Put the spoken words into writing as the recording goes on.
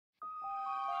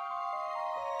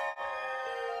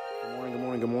Good morning, good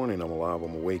morning, good morning. I'm alive,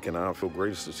 I'm awake, and I feel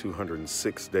great. It's the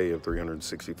 206th day of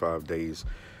 365 days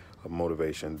of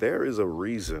motivation. There is a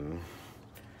reason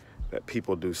that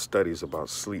people do studies about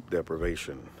sleep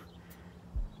deprivation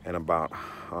and about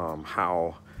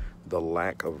how the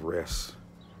lack of rest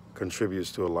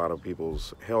contributes to a lot of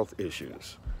people's health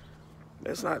issues.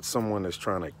 It's not someone that's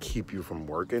trying to keep you from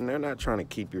working. They're not trying to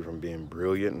keep you from being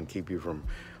brilliant and keep you from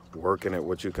working at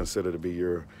what you consider to be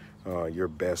your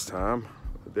best time.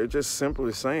 They're just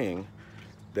simply saying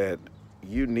that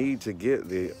you need to get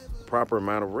the proper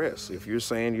amount of rest. If you're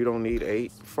saying you don't need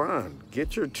 8, fine.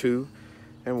 Get your 2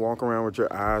 and walk around with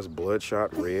your eyes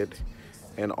bloodshot red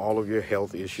and all of your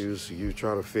health issues you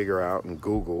try to figure out and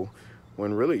Google,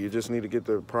 when really you just need to get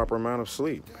the proper amount of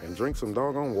sleep and drink some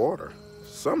doggone water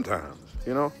sometimes,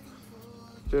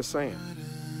 Just saying.